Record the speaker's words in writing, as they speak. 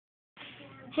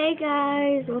Hey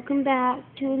guys, welcome back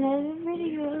to another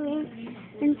video,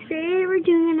 and today we're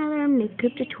doing another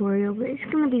makeup tutorial, but it's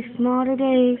gonna be small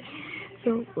today,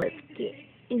 so let's get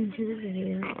into the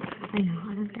video. I know,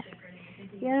 I don't that.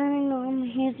 Yeah, I know, my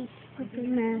hands are super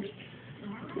mess.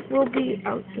 We'll be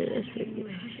out for this video.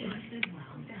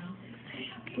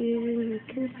 You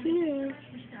can see this.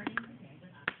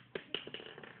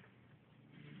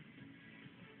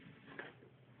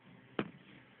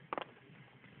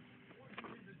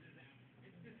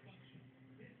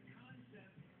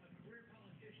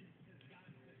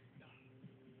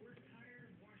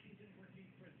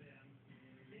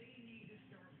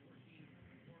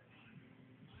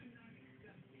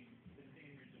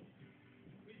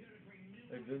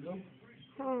 Hey Google,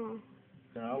 Huh.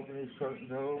 can I open these curtains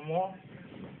a little more?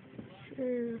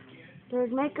 Sure.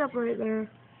 There's makeup right there.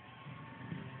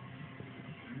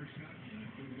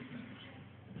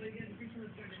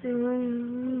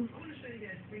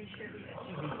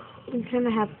 I'm trying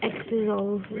to have X's all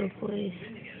over the place.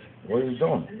 What are you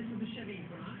doing?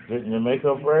 Getting your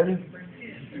makeup ready?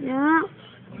 Yeah.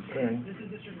 Okay.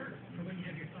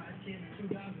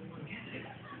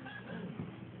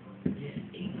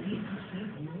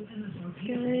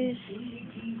 Guys,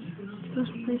 this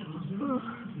place. Oh.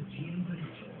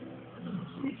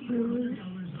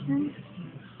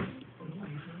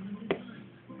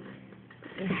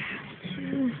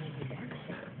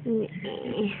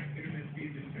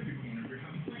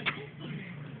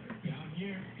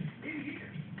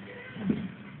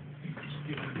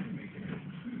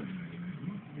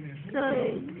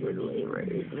 Guys, literally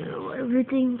right now,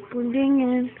 everything's blending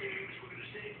in.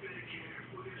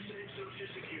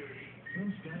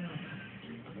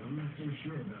 I'm not so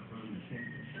sure about Ron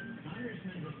DeSantis.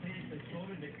 Congressman DeSantis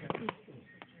voted to cut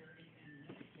Security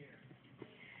and Medicare.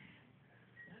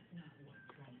 That's not what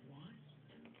Trump wants.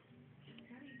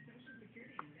 Cutting Social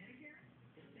Security and Medicare?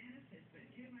 DeSantis has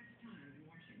spent too much time in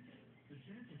Washington.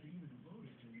 DeSantis even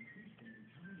voted to increase the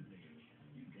retirement age.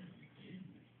 You gotta be kidding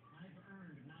me. I've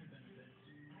earned my benefits.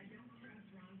 I don't trust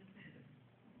Ron DeSantis.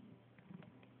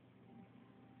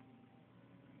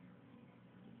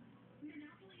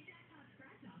 Monopoly jackpot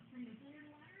scratch-offs from the Florida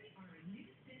Lottery are a new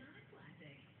spin on a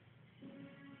classic.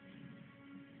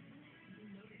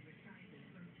 Loaded with prizes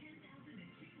from $10,000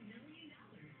 to $2 million and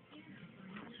offering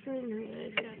Straight now,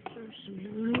 guys, got first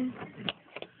one.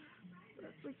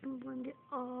 But we can blend it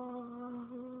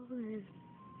all in.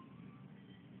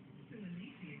 to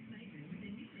unleash the excitement with the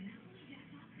new Monopoly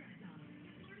jackpot scratch-off. The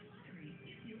Florida Lottery,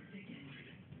 it's your ticket.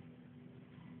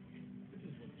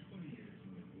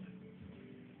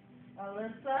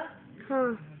 Alyssa?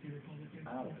 Huh.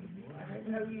 Oh, I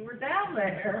didn't know you were down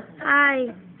there. Hi.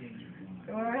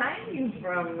 Where are you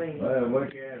from me? Well,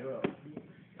 wake your ass up.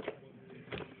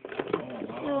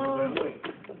 So,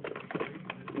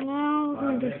 now we're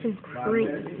gonna do some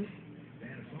cream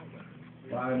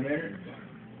 5 minutes?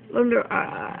 under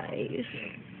eyes.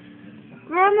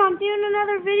 Grandma, I'm doing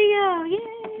another video. Yay!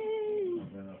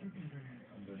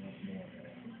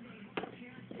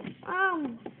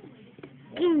 Um.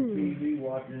 TV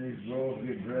watching these girls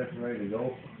get dressed ready to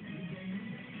go.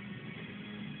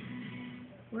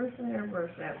 Where's the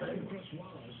hairbrush at, baby?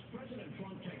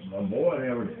 My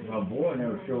boy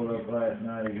never showed up last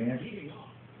night again.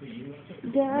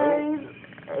 Guys,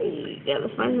 I gotta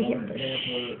find the Going to hairbrush.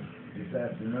 Tampa this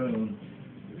afternoon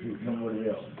to see somebody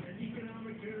else.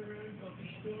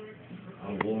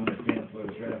 I'm going to Tampa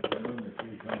this afternoon to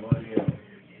see somebody else.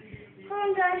 Come on,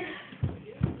 guys.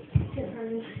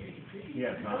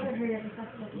 Yeah, honey.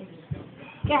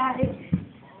 Guys,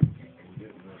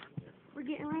 we're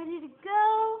getting ready to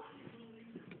go.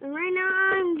 And right now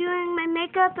I'm doing my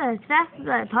makeup as fast as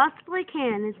I possibly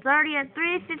can. It's already at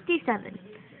 3:57.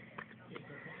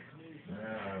 Oh,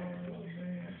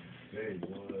 man. Say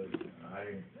what, I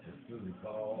didn't, as soon as he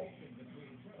called,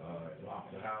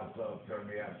 locked the house up, turned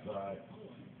the outside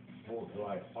porch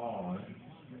light on,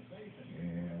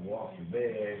 and walked to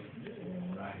bed, and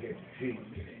when I hit the sheet,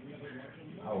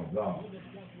 I was gone.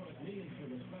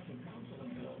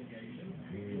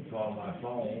 He didn't call my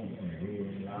phone, and he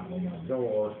didn't knock on my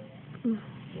door, so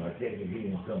I take it he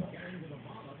didn't come.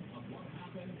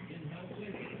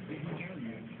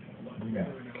 No.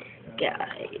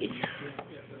 Guys.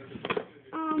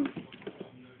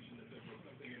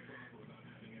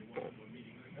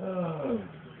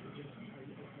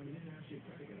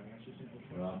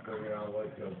 Well, I figured I'll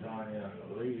wait till Tanya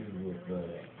leaves with,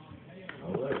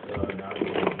 Alyssa, and I'll go to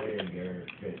bed there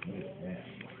and take me a nap.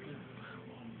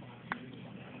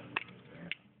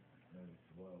 Maybe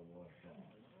 12 or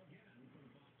something.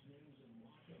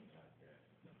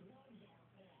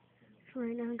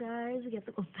 Right now, guys, we have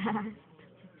to go fast.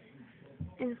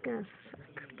 and it's gonna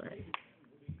suck, but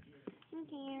who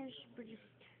cares? We're just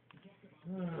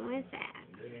doing fast.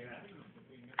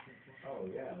 Oh,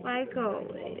 yeah. Like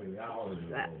always.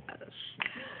 Fast.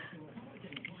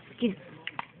 Excuse me.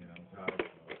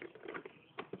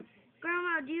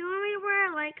 Grandma, do you want me to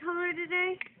wear a light color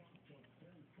today?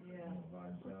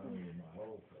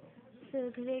 So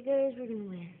today, guys, we're gonna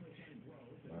wear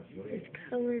this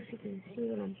color. If you can see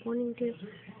what I'm pointing to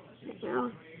right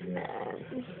now.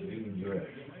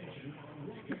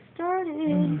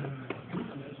 Started.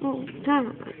 Oh, time.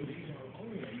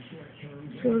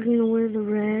 So we're gonna wear the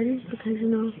red because you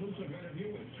know.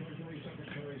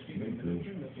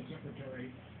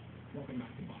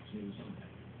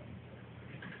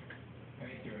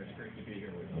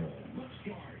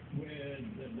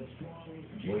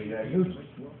 What do you got to do?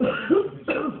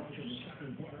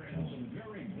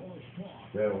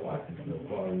 Better watch it so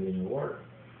far it didn't work.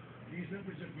 These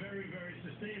numbers are very, very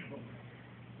sustainable.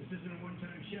 This isn't a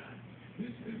one-time shot.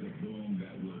 This is a boom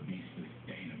that will be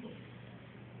sustainable.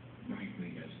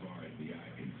 Frankly, as far as the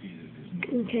eye can see, this is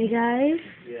no. Okay, guys.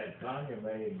 Yeah, Tanya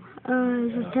made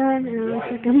This is done, and it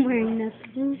looks like I'm wearing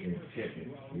nothing.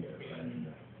 chicken. Yeah, and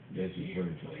this is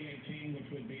pretty cool.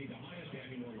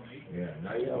 Yeah,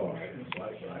 now you're all right.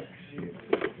 Like shit.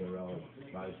 They're all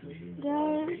spicy.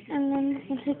 Guys, and then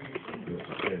I take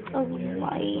a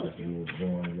light.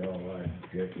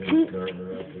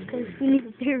 Because we need a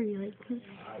berry like this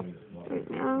right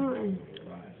now, and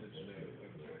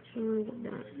I'm gonna get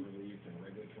that.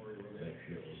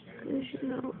 This is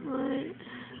not right.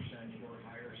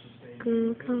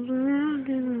 Gonna come around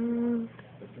and around.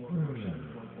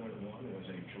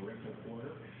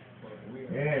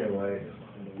 Anyway.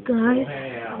 Guys,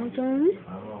 all done?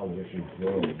 I'm all getting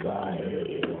slow.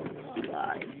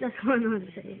 Guys, that's what I'm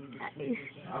gonna say, guys.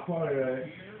 I'll call it that.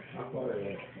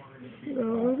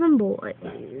 Girls and boys.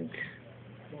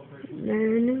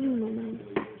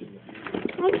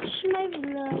 Watch my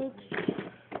vlog.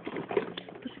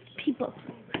 People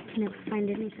can never find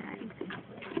anything.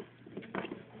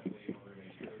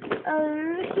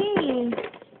 Okay.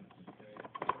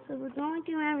 So we're going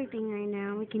through everything right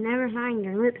now. We can never find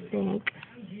our lipstick.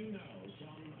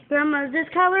 Grandma, is this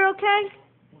color okay?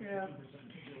 Yeah.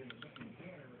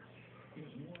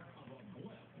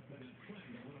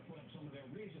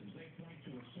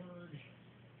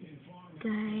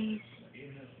 Guys,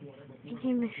 you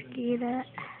can see that.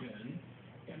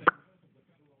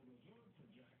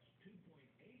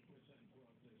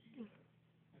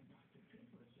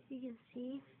 You can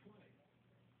see.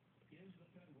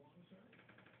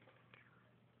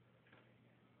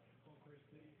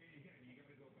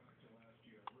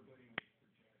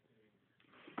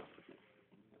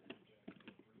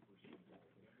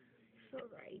 So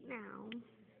right now,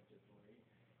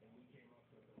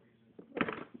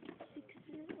 6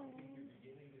 years old.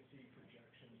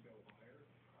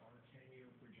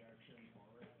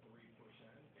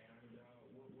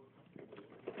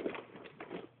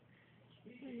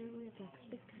 And then we have to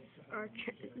fix our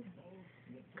chin.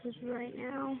 Because right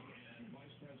now,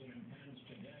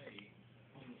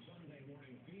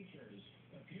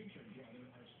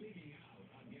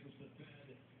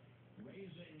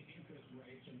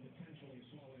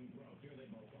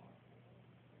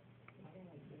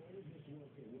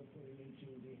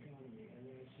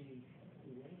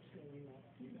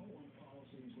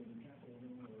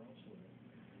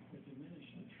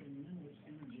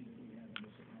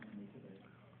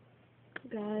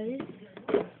 guys,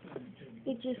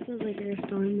 it just feels like there's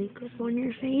throwing makeup on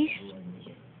your face.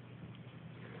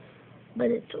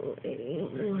 But it's already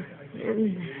more.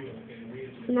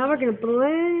 So now we're going to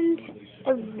blend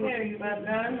everything. Okay, you about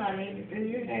done, honey? Do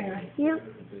your hair. Yep.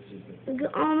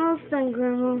 We're almost done,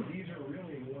 Grandma. These are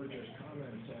really more just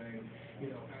comments saying, you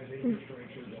know, as interest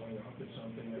rates are going up, it's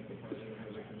something that the president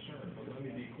has a concern. But let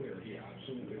me be clear, he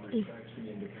absolutely respects the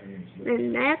independence.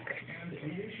 And next,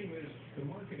 And the issue is, the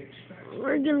market expects.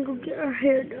 we're going to go get our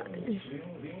hair done. The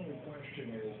only question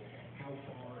is how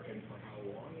far and for how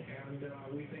long, and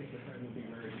we think the Fed will be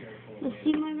very careful. Let's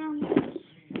see my grandma.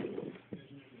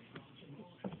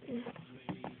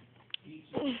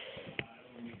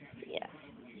 Yeah.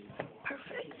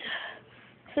 Perfect.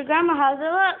 So Grandma, how's it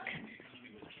look?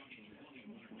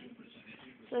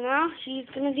 So now she's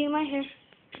gonna do my hair.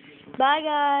 Bye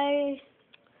guys.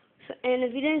 So, and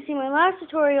if you didn't see my last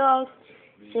tutorial, I'll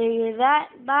say that.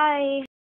 Bye.